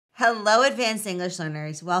Hello, advanced English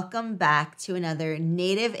learners. Welcome back to another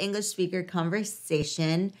native English speaker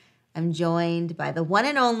conversation. I'm joined by the one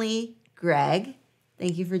and only Greg.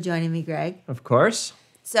 Thank you for joining me, Greg. Of course.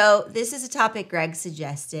 So this is a topic Greg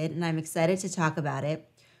suggested, and I'm excited to talk about it.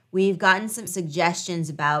 We've gotten some suggestions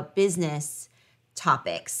about business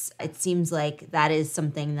topics. It seems like that is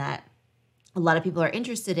something that a lot of people are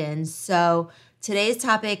interested in. So today's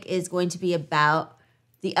topic is going to be about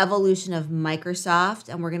the evolution of Microsoft,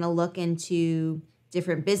 and we're going to look into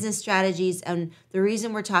different business strategies. And the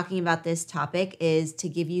reason we're talking about this topic is to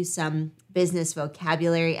give you some business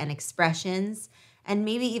vocabulary and expressions, and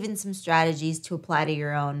maybe even some strategies to apply to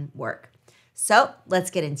your own work. So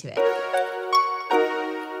let's get into it.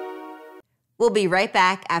 We'll be right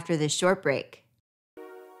back after this short break.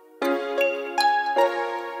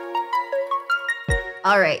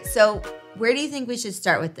 All right, so where do you think we should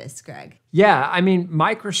start with this, Greg? Yeah, I mean,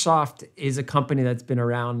 Microsoft is a company that's been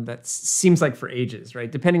around that seems like for ages, right?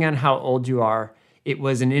 Depending on how old you are, it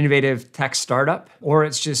was an innovative tech startup, or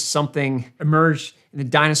it's just something emerged in the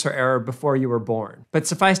dinosaur era before you were born. But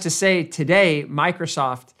suffice to say, today,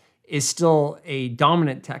 Microsoft is still a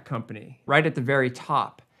dominant tech company, right at the very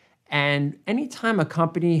top. And anytime a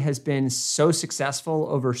company has been so successful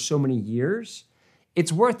over so many years,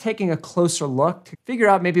 it's worth taking a closer look to figure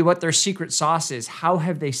out maybe what their secret sauce is. How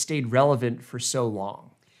have they stayed relevant for so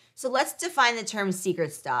long? So let's define the term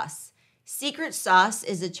secret sauce. Secret sauce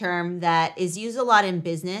is a term that is used a lot in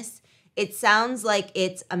business. It sounds like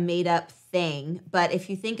it's a made-up thing, but if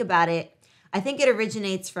you think about it, I think it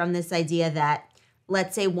originates from this idea that,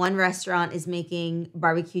 let's say one restaurant is making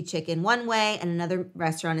barbecue chicken one way and another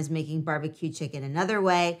restaurant is making barbecue chicken another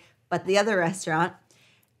way, but the other restaurant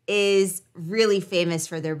is really famous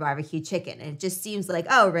for their barbecue chicken. And it just seems like,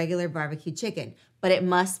 oh, regular barbecue chicken, but it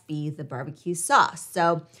must be the barbecue sauce.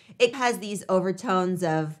 So it has these overtones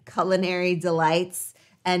of culinary delights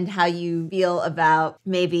and how you feel about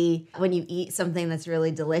maybe when you eat something that's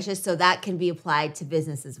really delicious. So that can be applied to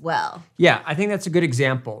business as well. Yeah, I think that's a good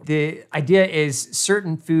example. The idea is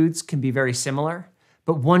certain foods can be very similar,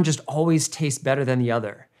 but one just always tastes better than the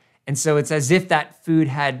other. And so it's as if that food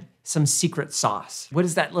had some secret sauce. What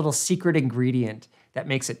is that little secret ingredient that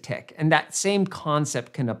makes it tick? And that same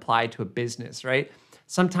concept can apply to a business, right?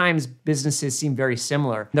 Sometimes businesses seem very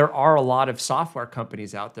similar. There are a lot of software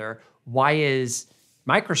companies out there. Why is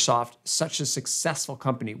Microsoft such a successful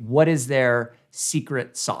company? What is their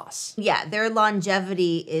secret sauce? Yeah, their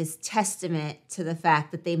longevity is testament to the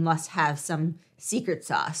fact that they must have some secret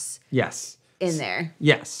sauce. Yes. In there.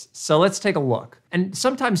 Yes. So let's take a look. And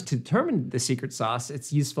sometimes to determine the secret sauce,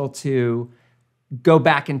 it's useful to go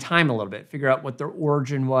back in time a little bit, figure out what their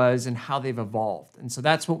origin was and how they've evolved. And so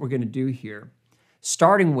that's what we're going to do here,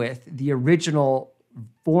 starting with the original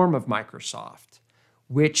form of Microsoft,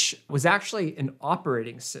 which was actually an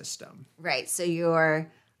operating system. Right. So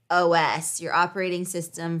your OS, your operating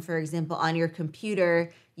system, for example, on your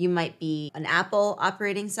computer, you might be an Apple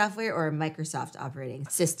operating software or a Microsoft operating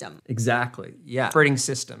system. Exactly. Yeah. Operating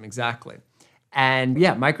system. Exactly. And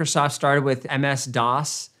yeah, Microsoft started with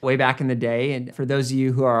MS-DOS way back in the day. And for those of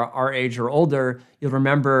you who are our age or older, you'll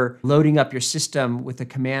remember loading up your system with a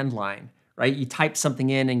command line, right? You type something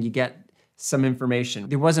in and you get some information.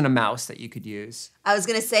 There wasn't a mouse that you could use. I was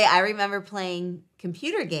going to say, I remember playing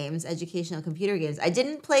computer games, educational computer games. I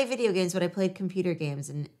didn't play video games, but I played computer games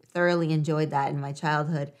and thoroughly enjoyed that in my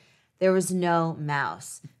childhood. There was no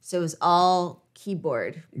mouse, so it was all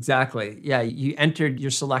keyboard. Exactly. Yeah, you entered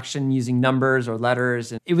your selection using numbers or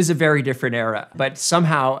letters, and it was a very different era. But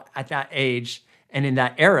somehow at that age and in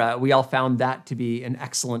that era, we all found that to be an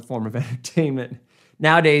excellent form of entertainment.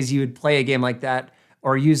 Nowadays, you would play a game like that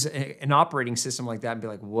or use an operating system like that and be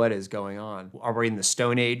like, what is going on? Are we in the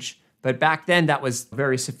Stone Age? But back then, that was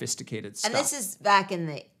very sophisticated stuff. And this is back in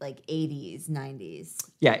the 80s, 90s.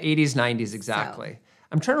 Yeah, 80s, 90s, exactly. So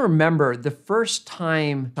I'm trying to remember the first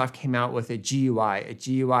time Microsoft came out with a GUI. A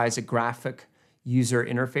GUI is a graphic user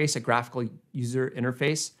interface, a graphical user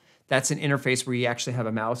interface. That's an interface where you actually have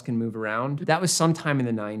a mouse, can move around. That was sometime in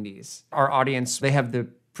the 90s. Our audience, they have the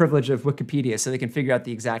privilege of Wikipedia, so they can figure out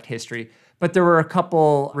the exact history. But there were a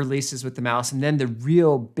couple releases with the mouse, and then the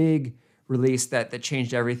real big release that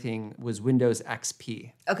changed everything was Windows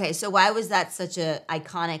XP. Okay, so why was that such an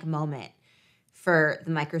iconic moment for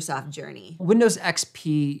the Microsoft journey? Windows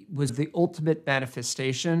XP was the ultimate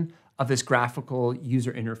manifestation of this graphical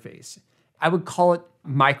user interface. I would call it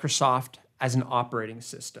Microsoft as an operating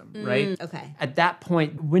system, right? Okay. At that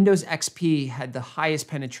point, Windows XP had the highest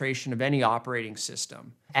penetration of any operating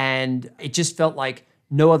system. And it just felt like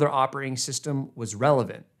no other operating system was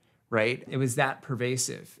relevant, right? It was that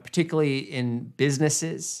pervasive, particularly in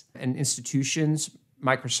businesses and institutions.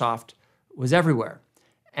 Microsoft was everywhere.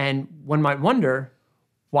 And one might wonder,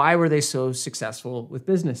 why were they so successful with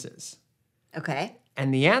businesses? Okay.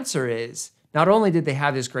 And the answer is, not only did they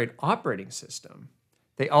have this great operating system,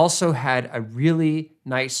 they also had a really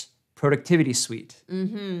nice productivity suite.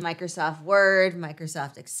 Microsoft Word,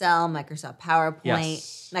 Microsoft Excel, Microsoft PowerPoint,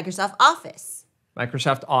 Yes. Microsoft Office.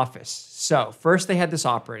 Microsoft Office. So first they had this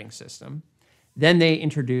operating system. Then they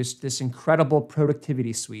introduced this incredible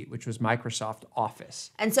productivity suite, which was Microsoft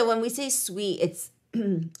Office. And so when we say suite, it's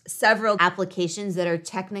several applications that are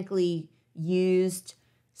technically used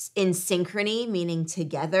in synchrony, meaning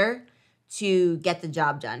together, to get the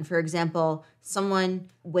job done. For example, someone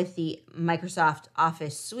with the Microsoft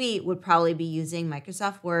Office suite would probably be using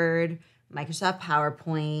Microsoft Word, Microsoft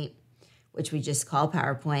PowerPoint, which we just call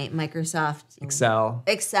PowerPoint, Microsoft Excel,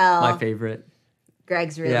 Excel. my favorite.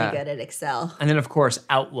 Greg's really good at Excel. And then, of course,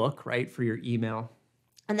 Outlook, right, for your email.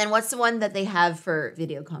 And then what's the one that they have for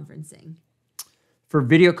video conferencing? For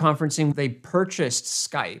video conferencing, they purchased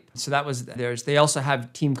Skype. So that was theirs. They also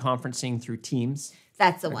have team conferencing through Teams.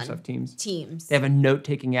 That's the Microsoft one. Teams. Teams. They have a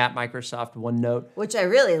note-taking app, Microsoft OneNote. Which I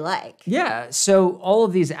really like. Yeah, so all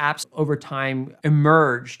of these apps over time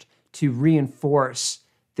emerged to reinforce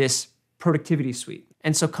this productivity suite.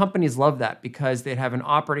 And so companies love that because they'd have an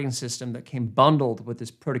operating system that came bundled with this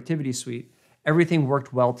productivity suite. Everything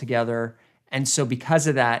worked well together. And so because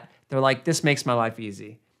of that, they're like, this makes my life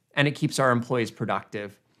easy and it keeps our employees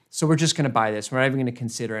productive. So we're just gonna buy this. We're not even gonna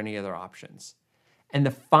consider any other options. And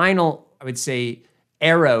the final, I would say,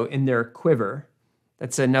 arrow in their quiver,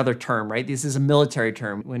 that's another term, right? This is a military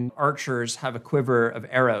term. When archers have a quiver of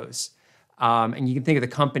arrows, and you can think of the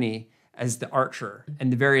company as the archer,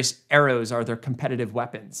 and the various arrows are their competitive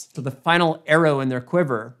weapons. So the final arrow in their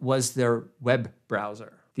quiver was their web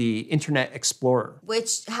browser, the Internet Explorer.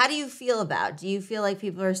 Which, how do you feel about? Do you feel like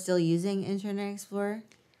people are still using Internet Explorer?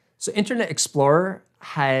 So Internet Explorer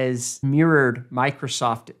has mirrored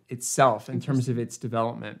Microsoft itself in terms of its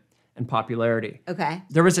development and popularity. Okay.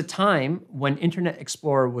 There was a time when Internet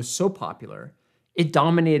Explorer was so popular, it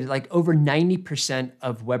dominated like over 90%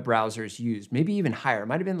 of web browsers used, maybe even higher. It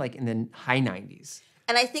might have been like in the high 90s.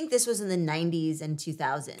 And I think this was in the 90s and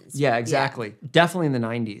 2000s. Yeah, exactly. Definitely in the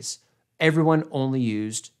 90s. Everyone only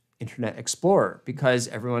used Internet Explorer because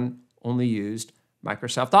everyone only used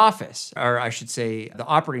Microsoft Office, or I should say the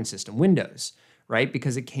operating system, Windows, right?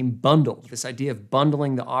 Because it came bundled, this idea of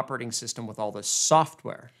bundling the operating system with all the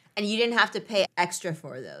software. And you didn't have to pay extra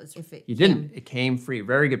for those. You didn't. It came free.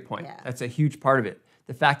 Very good point. Yeah. That's a huge part of it.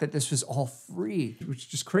 The fact that this was all free, which is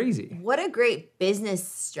just crazy. What a great business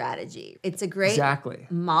strategy. It's a great Exactly.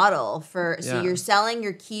 model for, so Yeah. you're selling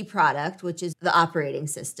your key product, which is the operating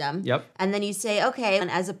system. Yep. And then you say, okay,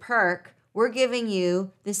 and as a perk, we're giving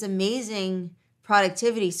you this amazing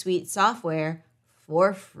productivity suite software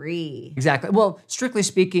for free. Exactly. Well, strictly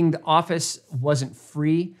speaking, the Office wasn't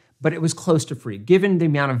free, but it was close to free. Given the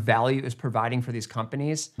amount of value it was providing for these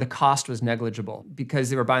companies, the cost was negligible because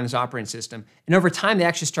they were buying this operating system. And over time, they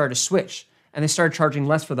actually started to switch and they started charging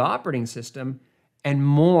less for the operating system and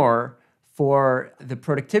more for the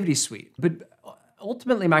productivity suite. But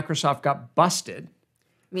ultimately, Microsoft got busted.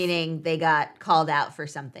 Meaning they got called out for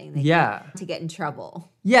something. They Yeah. to get in trouble.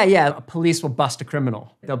 Yeah. Police will bust a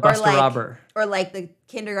criminal. They'll bust a robber. Or like the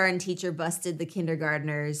kindergarten teacher busted the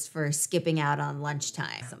kindergartners for skipping out on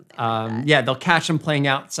lunchtime, something like that. Yeah, they'll catch them playing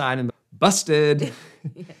outside and busted.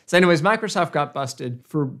 So anyways, Microsoft got busted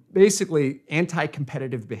for basically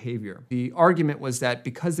anti-competitive behavior. The argument was that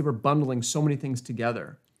because they were bundling so many things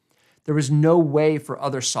together, there was no way for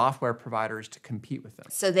other software providers to compete with them.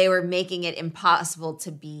 So they were making it impossible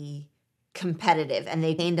to be competitive and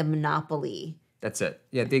they gained a monopoly. That's it.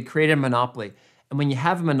 Yeah, they created a monopoly. And when you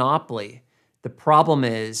have a monopoly, the problem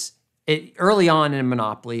is, early on in a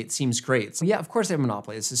monopoly, it seems great. So yeah, of course they have a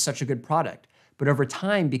monopoly. This is such a good product. But over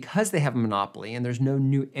time, because they have a monopoly and there's no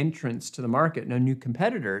new entrants to the market, no new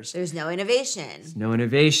competitors, There's no innovation. no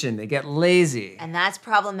innovation. They get lazy. And that's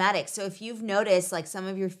problematic. So if you've noticed like some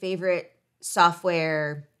of your favorite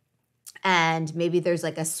software and maybe there's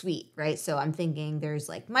like a suite, right? So I'm thinking there's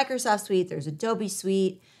like Microsoft Suite, there's Adobe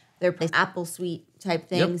Suite, there's Apple Suite type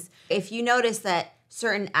things. Yep. If you notice that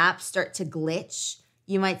certain apps start to glitch,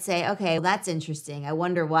 you might say, okay, well, that's interesting. I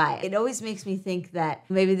wonder why. It always makes me think that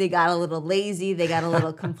maybe they got a little lazy, they got a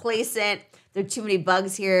little complacent, there are too many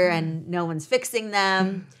bugs here and no one's fixing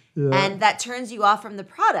them. Yeah. And that turns you off from the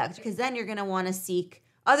product because then you're going to want to seek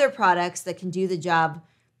other products that can do the job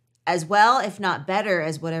as well, if not better,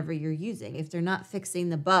 as whatever you're using. If they're not fixing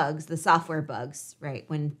the bugs, the software bugs, right?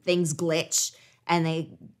 When things glitch and they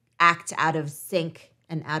act out of sync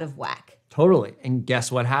and out of whack. Totally. And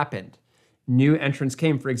guess what happened? New entrants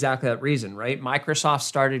came for exactly that reason, right? Microsoft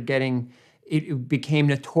started getting, it became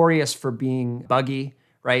notorious for being buggy,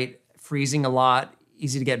 right? Freezing a lot,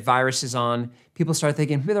 easy to get viruses on. People started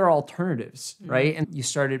thinking, maybe there are alternatives, right? And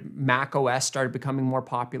Mac OS started becoming more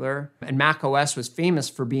popular. And Mac OS was famous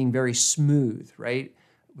for being very smooth, right?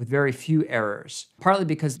 With very few errors, partly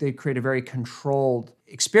because they create a very controlled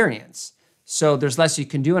experience. So there's less you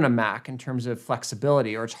can do in a Mac in terms of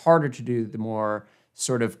flexibility, or it's harder to do the more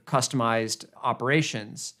sort of customized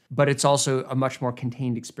operations, but it's also a much more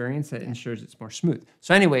contained experience that ensures it's more smooth.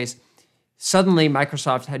 So anyways, suddenly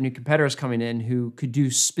Microsoft had new competitors coming in who could do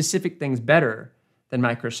specific things better than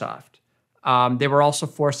Microsoft. They were also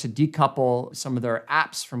forced to decouple some of their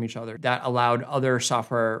apps from each other that allowed other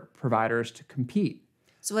software providers to compete.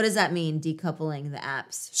 So what does that mean, decoupling the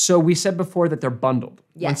apps? So we said before that they're bundled.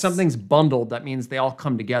 Yes. When something's bundled, that means they all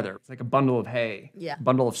come together. It's like a bundle of hay, a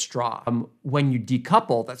bundle of straw. When you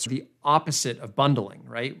decouple, that's the opposite of bundling,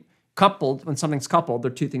 right? Coupled, when something's coupled,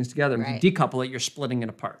 they're two things together. When you decouple it, you're splitting it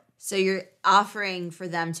apart. So you're offering for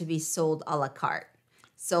them to be sold a la carte,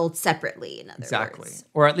 sold separately, in other words.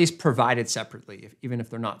 Or at least provided separately, even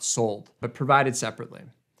if they're not sold, but provided separately.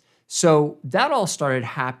 So that all started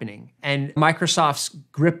happening, and Microsoft's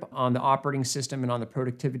grip on the operating system and on the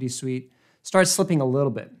productivity suite started slipping a little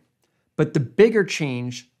bit. But the bigger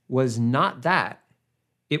change was not that.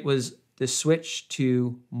 It was the switch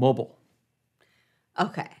to mobile.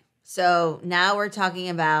 Okay. So now we're talking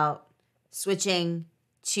about switching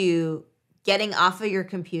to getting off of your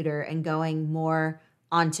computer and going more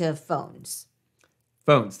onto phones.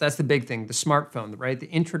 Phones, that's the big thing, the smartphone, right? The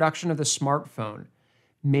introduction of the smartphone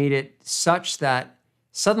made it such that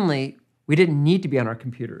suddenly we didn't need to be on our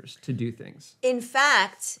computers to do things. In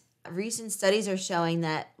fact, recent studies are showing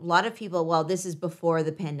that a lot of people, well, this is before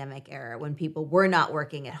the pandemic era, when people were not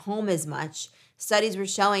working at home as much, studies were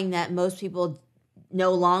showing that most people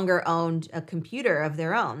no longer owned a computer of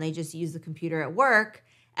their own. They just used the computer at work,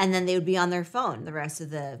 and then they would be on their phone the rest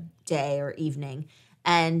of the day or evening.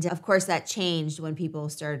 And of course, that changed when people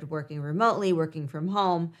started working remotely, working from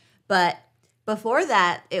home. But before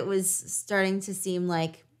that, it was starting to seem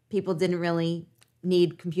like people didn't really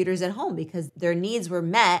need computers at home because their needs were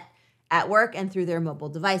met at work and through their mobile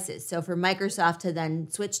devices. So for Microsoft to then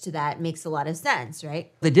switch to that makes a lot of sense,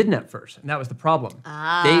 right? They didn't at first, and that was the problem.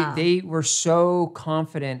 They were so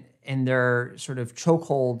confident in their sort of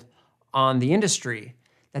chokehold on the industry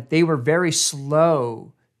that they were very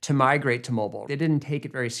slow to migrate to mobile. They didn't take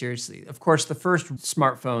it very seriously. Of course, the first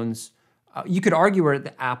smartphones, you could argue were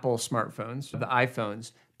the Apple smartphones, the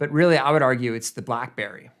iPhones, but really I would argue it's the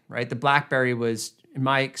BlackBerry, right? The BlackBerry was, in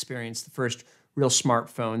my experience, the first real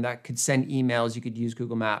smartphone that could send emails, you could use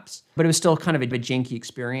Google Maps, but it was still kind of a janky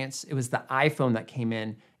experience. It was the iPhone that came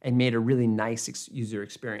in and made a really nice user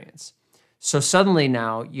experience. So suddenly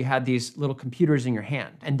now you had these little computers in your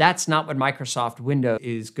hand, and that's not what Microsoft Windows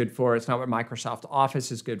is good for. It's not what Microsoft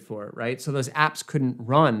Office is good for, right? So those apps couldn't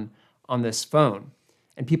run on this phone.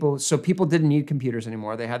 And people didn't need computers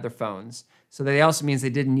anymore. They had their phones. So that also means they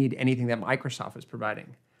didn't need anything that Microsoft was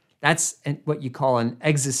providing. That's what you call an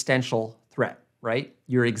existential threat, right?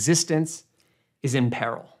 Your existence is in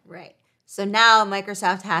peril. Right. So now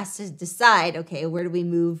Microsoft has to decide, okay, where do we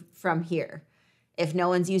move from here? If no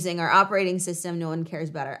one's using our operating system, no one cares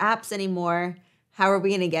about our apps anymore, how are we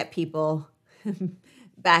going to get people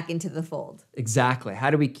back into the fold? Exactly.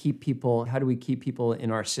 How do we keep people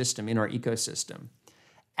in our system, in our ecosystem?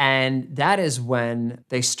 And that is when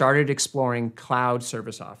they started exploring cloud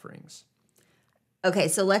service offerings. Okay,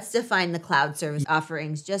 so let's define the cloud service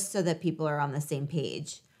offerings just so that people are on the same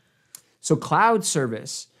page. So cloud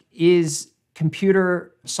service is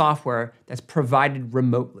computer software that's provided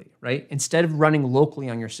remotely, right? Instead of running locally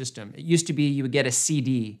on your system. It used to be you would get a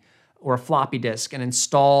CD or a floppy disk and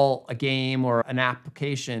install a game or an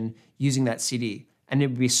application using that CD, and it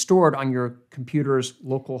would be stored on your computer's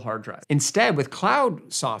local hard drive. Instead, with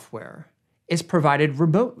cloud software, it's provided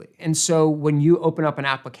remotely. And so when you open up an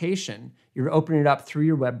application, you're opening it up through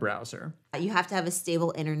your web browser. You have to have a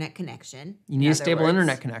stable internet connection. You need a stable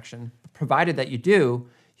internet connection. Provided that you do,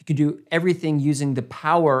 you can do everything using the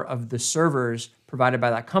power of the servers provided by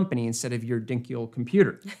that company instead of your dinky old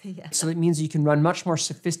computer. Yeah. So that means you can run much more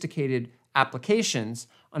sophisticated applications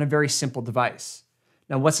on a very simple device.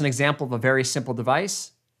 Now, what's an example of a very simple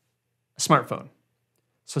device? A smartphone.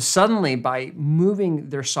 So suddenly, by moving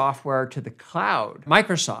their software to the cloud,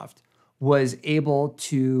 Microsoft was able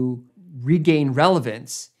to regain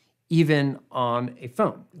relevance even on a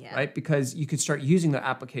phone, right? Because you could start using the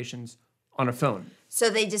applications on a phone. So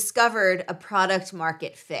they discovered a product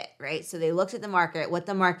market fit, right? So they looked at the market, what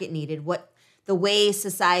the market needed, what the way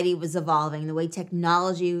society was evolving, the way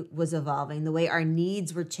technology was evolving, the way our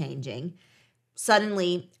needs were changing.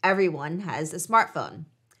 Suddenly, everyone has a smartphone.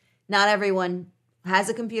 Not everyone has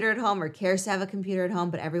a computer at home or cares to have a computer at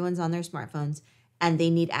home, but everyone's on their smartphones and they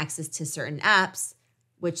need access to certain apps,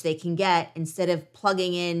 which they can get instead of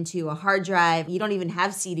plugging into a hard drive. You don't even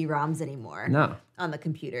have CD-ROMs anymore on the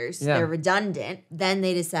computers. Yeah. They're redundant. Then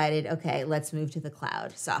they decided, okay, let's move to the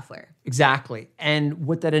cloud software. Exactly. And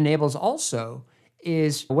what that enables also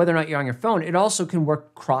is whether or not you're on your phone, it also can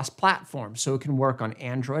work cross-platform. So it can work on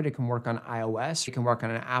Android, it can work on iOS, it can work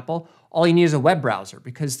on an Apple. All you need is a web browser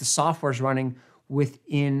because the software is running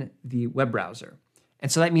within the web browser.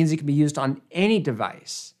 And so that means it can be used on any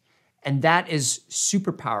device. And that is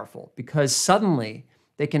super powerful because suddenly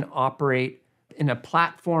they can operate in a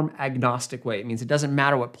platform agnostic way. It means it doesn't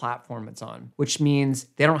matter what platform it's on, which means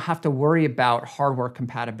they don't have to worry about hardware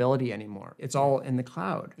compatibility anymore. It's all in the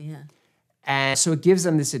cloud. Yeah. And so it gives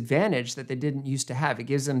them this advantage that they didn't used to have. It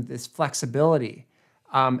gives them this flexibility.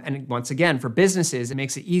 And once again, for businesses, it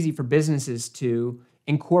makes it easy for businesses to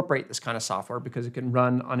incorporate this kind of software because it can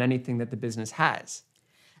run on anything that the business has.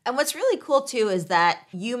 And what's really cool too is that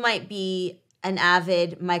you might be an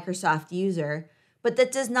avid Microsoft user, but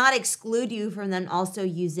that does not exclude you from then also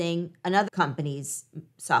using another company's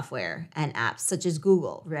software and apps, such as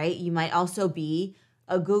Google, right? You might also be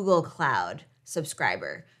a Google Cloud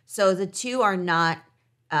subscriber. So the two are not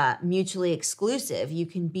mutually exclusive. You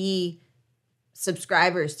can be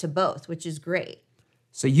subscribers to both, which is great.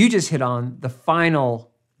 So you just hit on the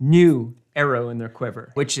final new arrow in their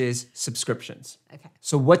quiver, which is subscriptions. Okay.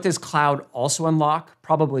 So what does cloud also unlock?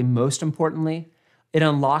 Probably most importantly, it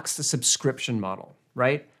unlocks the subscription model,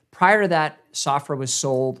 right? Prior to that, software was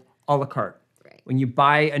sold a la carte. Right. When you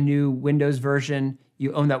buy a new Windows version,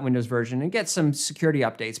 you own that Windows version and get some security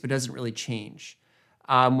updates, but it doesn't really change.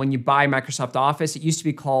 When you buy Microsoft Office, it used to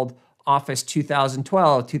be called Office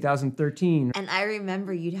 2012, 2013. And I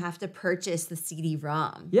remember you'd have to purchase the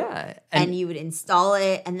CD-ROM. Yeah. And you would install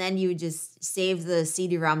it, and then you would just save the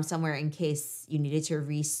CD-ROM somewhere in case you needed to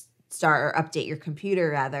restart or update your computer,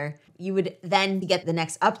 rather. You would then get the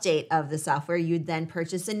next update of the software. You would then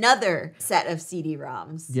purchase another set of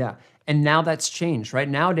CD-ROMs. Yeah. And now that's changed, right?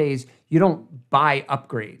 Nowadays, you don't buy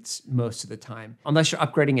upgrades most of the time, unless you're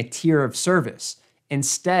upgrading a tier of service.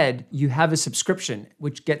 Instead, you have a subscription,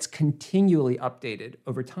 which gets continually updated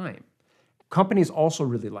over time. Companies also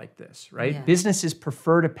really like this, right? Yeah. Businesses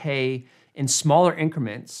prefer to pay in smaller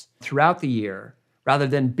increments throughout the year rather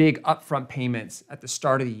than big upfront payments at the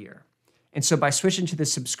start of the year. And so by switching to the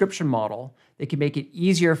subscription model, they can make it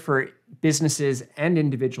easier for businesses and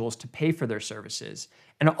individuals to pay for their services,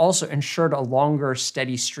 and it also ensured a longer,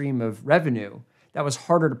 steady stream of revenue that was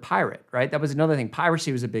harder to pirate, right? That was another thing.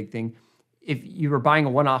 Piracy was a big thing. If you were buying a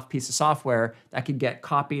one-off piece of software, that could get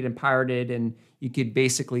copied and pirated, and you could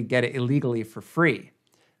basically get it illegally for free.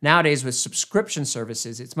 Nowadays, with subscription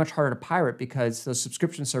services, it's much harder to pirate because those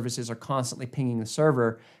subscription services are constantly pinging the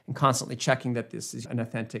server and constantly checking that this is an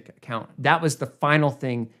authentic account. That was the final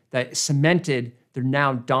thing that cemented their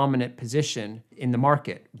now dominant position in the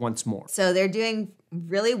market once more. So they're doing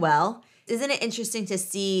really well. Isn't it interesting to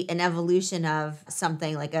see an evolution of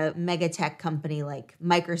something like a mega tech company like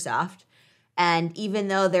Microsoft? And even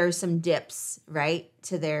though there's some dips, right,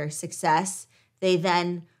 to their success, they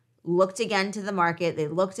then looked again to the market. They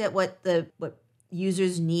looked at what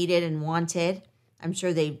users needed and wanted. I'm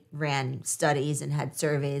sure they ran studies and had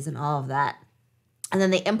surveys and all of that. And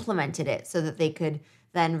then they implemented it so that they could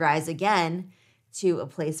then rise again to a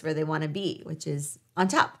place where they want to be, which is on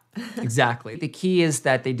top. Exactly. The key is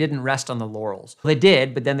that they didn't rest on the laurels. They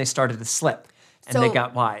did, but then they started to slip. And they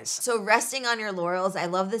got wise. So resting on your laurels, I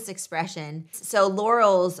love this expression. So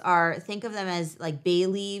laurels think of them as like bay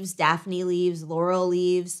leaves, daphne leaves, laurel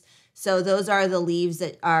leaves. So those are the leaves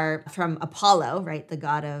that are from Apollo, right?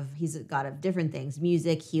 He's a god of different things,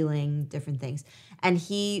 music, healing, different things. And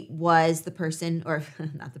he was the person, or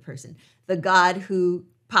not the person, the god who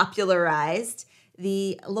popularized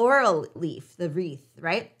the laurel leaf, the wreath,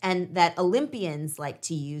 right? And that Olympians like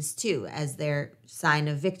to use too as their sign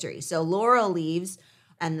of victory. So laurel leaves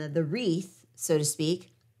and the wreath, so to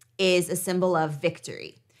speak, is a symbol of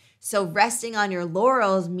victory. So resting on your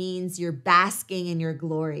laurels means you're basking in your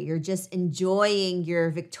glory. You're just enjoying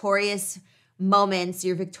your victorious moments,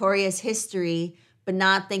 your victorious history, but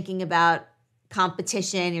not thinking about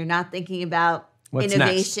competition. You're not thinking about What's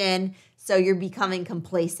innovation. next? So you're becoming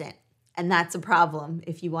complacent. And that's a problem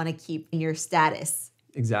if you want to keep your status.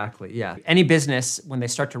 Exactly, yeah. Any business, when they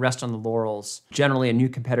start to rest on the laurels, generally a new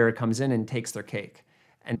competitor comes in and takes their cake.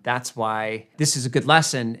 And that's why this is a good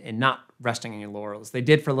lesson in not resting on your laurels. They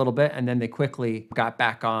did for a little bit, and then they quickly got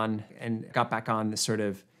back on the sort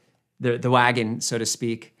of the wagon, so to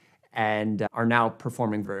speak, and are now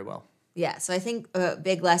performing very well. Yeah, so I think a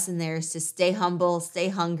big lesson there is to stay humble, stay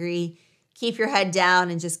hungry, keep your head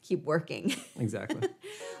down, and just keep working. Exactly.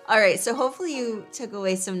 All right, so hopefully you took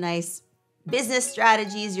away some nice business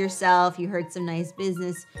strategies yourself. You heard some nice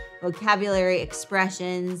business vocabulary,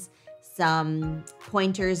 expressions, some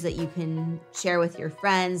pointers that you can share with your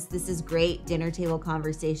friends. This is great dinner table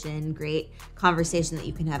conversation, great conversation that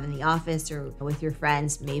you can have in the office or with your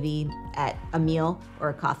friends, maybe at a meal or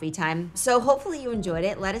a coffee time. So hopefully you enjoyed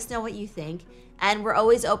it. Let us know what you think. And we're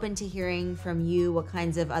always open to hearing from you what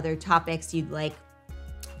kinds of other topics you'd like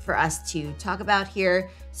for us to talk about here.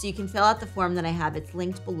 So you can fill out the form that I have. It's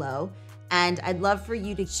linked below. And I'd love for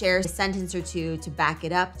you to share a sentence or two to back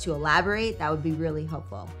it up, to elaborate. That would be really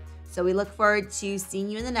helpful. So we look forward to seeing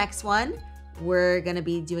you in the next one. We're going to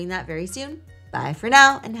be doing that very soon. Bye for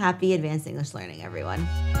now, and happy advanced English learning, everyone.